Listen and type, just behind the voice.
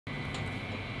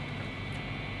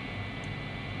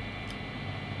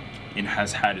it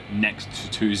has had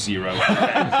next to zero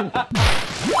effect on the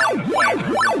flavour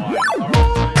of the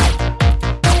wine.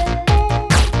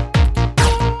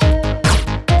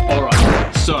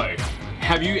 Alright, so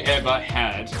have you ever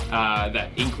had that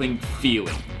inkling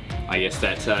feeling, I guess,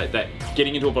 that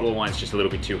getting into a bottle of wine is just a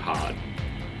little bit too hard?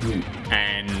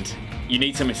 And you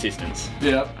need some assistance.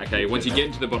 Yeah. Okay, once you get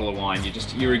into the bottle of wine,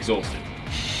 you're exhausted.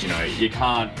 You know, you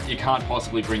can't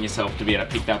possibly bring yourself to be able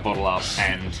to pick that bottle up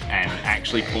and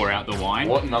actually pour out the wine.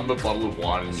 What number bottle of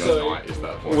wine in your night is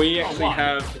that for? We actually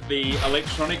have the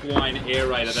electronic wine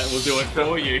aerator that will do it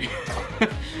for you.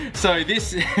 So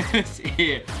this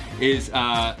here is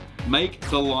Make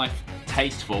the Life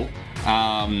Tasteful.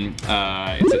 It's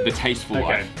the Tasteful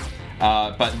Life.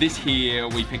 But this here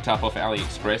we picked up off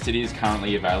AliExpress. It is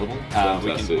currently available.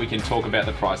 We can talk about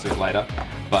the price of it later.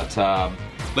 But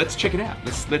let's check it out.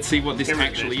 Let's see what this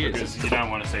actually is. Because you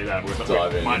don't want to see that with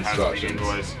mine has a big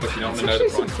invoice. But you don't It's want to know actually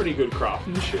the some price. pretty good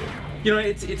craftsmanship. You know,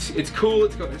 it's cool.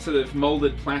 It's got this sort of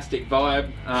molded plastic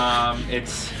vibe.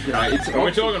 It's When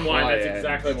we're talking wine, that's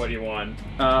exactly what you want.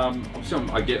 So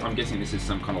I'm guessing this is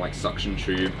some kind of like suction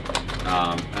tube,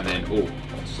 and then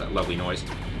it's that lovely noise.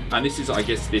 And this is, I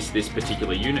guess, this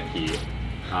particular unit here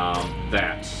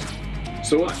that.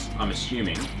 So what's I'm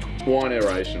assuming. wine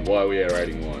aeration? Why are we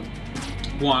aerating wine?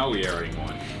 Why are we aerating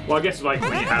wine? Well, I guess like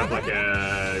when you have like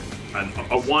a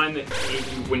wine that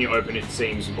when you open it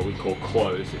seems what we call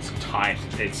closed. It's tight.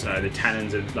 It's the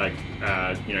tannins are like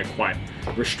quite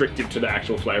restrictive to the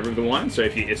actual flavour of the wine. So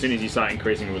as soon as you start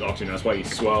increasing with oxygen, that's why you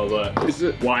swirl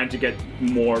the wine to get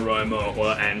more aroma,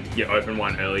 and you open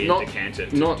wine early and decant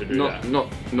it to do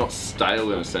that. Not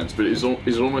stale in a sense, but is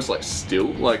it almost like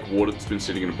still, like water that's been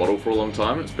sitting in a bottle for a long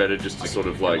time? It's better just to sort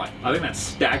of like. I think that's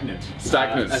stagnant.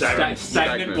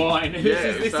 Stagnant wine.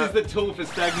 This is the tool for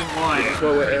stagnant wine. That's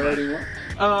why we're aerating wine.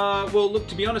 Well, look,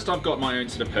 to be honest, I've got my own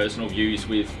sort of personal views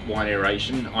with wine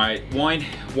aeration. Wine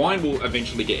will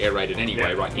eventually get aerated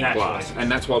anyway, right, in glass,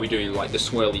 and that's why we do like the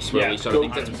swirly. So I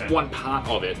think that's 100%. one part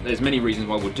of it. There's many reasons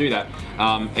why we'll do that,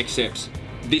 except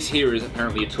this here is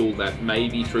apparently a tool that may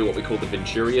be through what we call the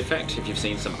Venturi effect. If you've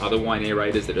seen some other wine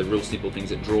aerators that are real simple things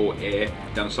that draw air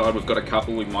down the side, we've got a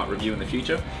couple we might review in the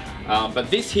future.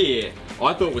 But this here,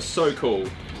 I thought was so cool.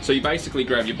 So you basically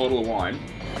grab your bottle of wine,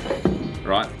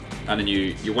 right? And then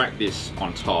you whack this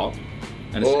on top,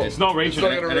 and it's not reaching.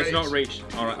 It's not reached.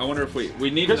 All right, I wonder if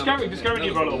we need. Just go in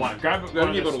your bottle of wine. Grab one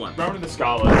of your wine. Grab one of the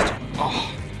Scarlets.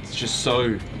 Oh, it's just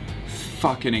so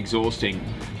fucking exhausting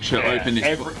to open this.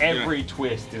 Every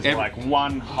twist is like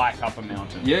one hike up a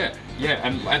mountain. Yeah,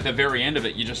 and at the very end of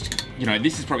it, you just,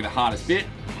 this is probably the hardest bit.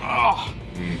 Oh.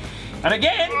 And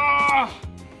again. Oh.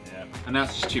 And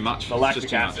that's just too much. The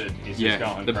lactic acid is just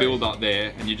going the crazy. build up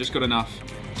there, and you just got enough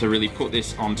to really put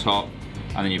this on top,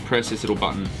 and then you press this little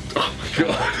button. Oh my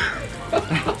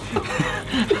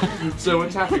god. So we're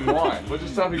tapping wine. We're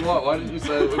just tapping wine. Why didn't you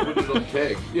say we put it on a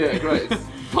keg? Yeah, great. It's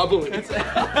bubbling. It's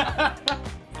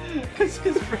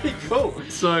pretty cool.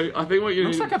 So I think what you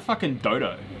Looks like a fucking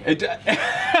dodo.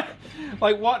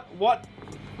 Like what?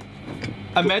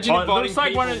 Imagine inviting looks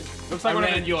like people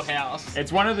around your house.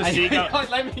 It's one of the seagulls.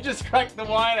 Let me just crack the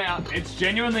wine out. It's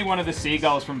genuinely one of the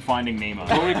seagulls from Finding Nemo.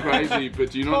 Probably crazy,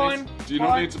 but do you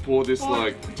not need to pour this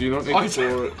like? Do you not need to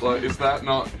pour it like? Is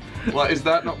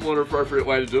that not more appropriate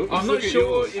way to do it? I'm not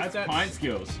sure if That's pint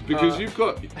skills. Because we've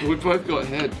both got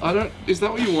head. Is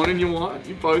that what you want in your wine?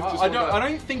 You both just. I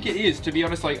don't think it is, to be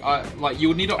honest. Like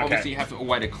you'll need to obviously have a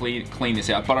way to clean this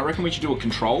out, but I reckon we should do a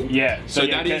control. Yeah. So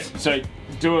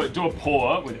do a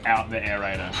pour without the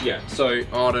aerator. Yeah. So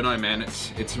I don't know, man.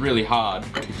 It's really hard.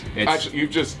 Actually,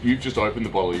 you've just opened the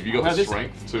bottle. Have you got the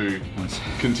strength to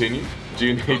continue? Do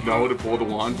you need Noah to pour the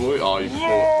wine for you? Oh, you've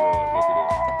poured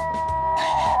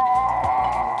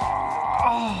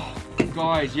through it.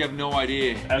 Guys, you have no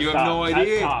idea. That's You have tough. no That's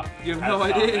idea. tough. You have That's no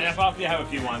tough. idea. And after you have a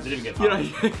few wines, it didn't get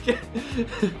tough.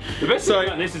 The best thing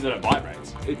about this is that it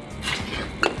vibrates.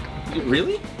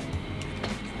 Really?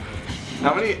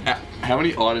 How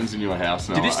many items in your house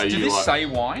now? Did this say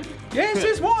wine? Yeah, it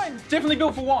says wine. It's definitely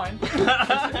built for wine.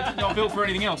 It's not built for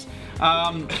anything else.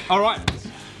 All right.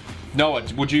 Noah,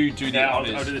 would you do the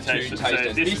honors? I'll do the taste to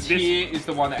test. taste this here is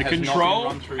the one that the has control,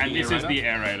 not been run through and the this is aerator. the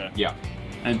aerator. Yeah.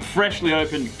 And freshly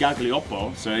opened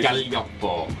Gaglioppo. So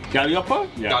Gaglioppo. Gaglioppo?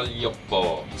 Yeah.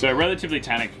 Gaglioppo. So a relatively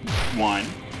tannic wine.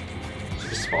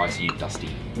 Super spicy, dusty.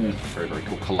 Very, very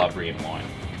cool Calabrian wine.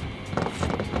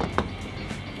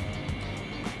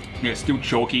 Yeah, still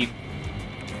chalky.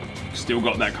 Still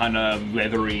got that kind of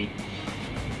leathery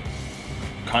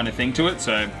kind of thing to it.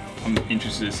 So I'm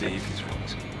interested to see if this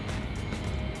works.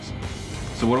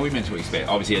 So what are we meant to expect?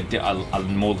 Obviously a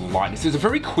more lightness. It's a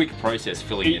very quick process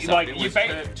filling this up. Like, It you was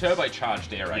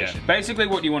turbocharged aeration. Yeah. Basically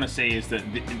what you want to see is that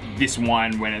this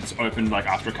wine, when it's opened like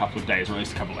after a couple of days or at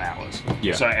least a couple of hours.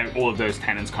 Yeah. So all of those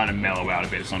tannins kind of mellow out a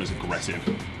bit. It's not as aggressive.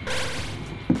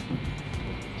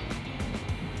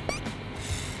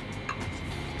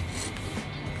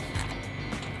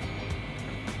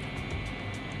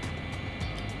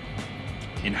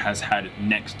 It has had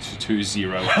next to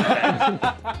zero effect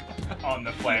on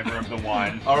the flavour of the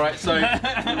wine. All right, so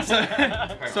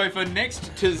for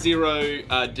next to zero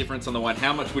difference on the wine,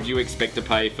 how much would you expect to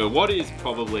pay for what is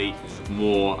probably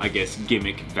more, I guess,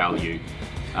 gimmick value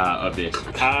of this?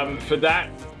 For that,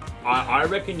 I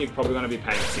reckon you're probably going to be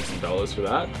paying $60 for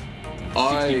that.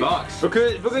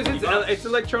 $60. Because it's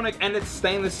electronic and it's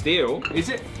stainless steel. Is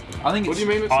it? I think it's. What do you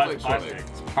mean it's electronic?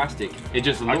 Plastic. Plastic. It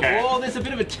just looks. Okay. Oh, there's a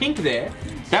bit of a tink there.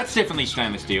 That's definitely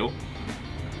stainless steel.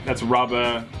 That's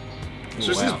rubber. So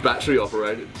this is battery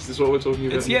operated. Is this what we're talking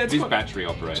about? It is battery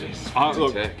operated.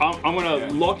 Look, I'm going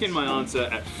to lock in my answer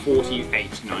at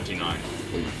 $48.99.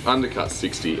 Undercut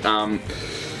 60.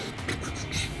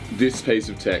 This piece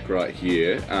of tech right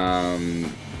here,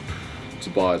 to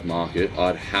buyer's market,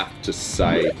 I'd have to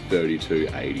say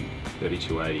 $32.80.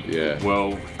 $32.80. Yeah.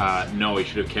 Well, no, we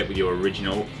should have kept with your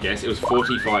original guess. It was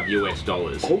 $45 US.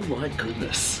 Oh my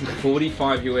goodness.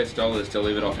 $45 US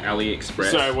delivered off AliExpress.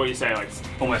 So what do you say, like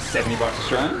almost $70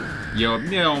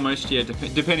 Australian? Yeah, almost. Yeah,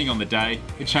 depending on the day,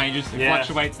 it changes. It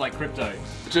fluctuates like crypto.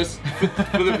 Just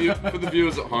for the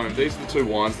viewers at home, these are the two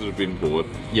wines that have been bought.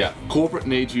 Yeah. Corporate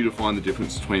needs you to find the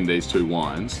difference between these two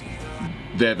wines.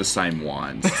 They're the same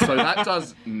wines. So that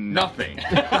does nothing.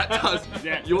 That does.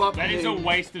 Yeah, you are that is a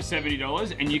waste of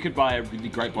 $70, and you could buy a really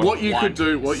great bottle What of you wine.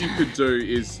 could do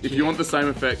is, if you want the same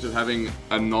effect of having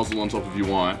a nozzle on top of your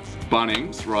wine,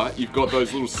 Bunnings, right? You've got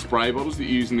those little spray bottles that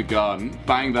you use in the garden.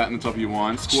 Bang that in the top of your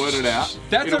wine, squirt it out.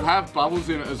 It'll have bubbles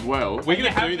in it as well. We're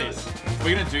gonna do this.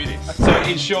 We're gonna do this. So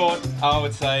in short, I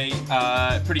would say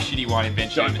pretty shitty wine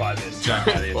invention. Don't buy this. Don't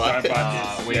buy this. Don't buy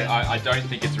this. I don't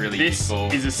think it's really This useful.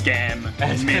 is a scam.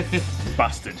 Myth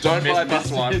busted. Don't buy this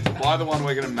one. Buy the one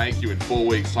we're going to make you in 4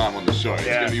 weeks' time on the show. It's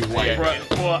going to be way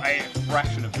better. For a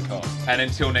fraction of the cost. And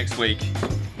until next week,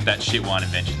 that's shit wine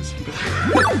inventions.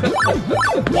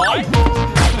 Why?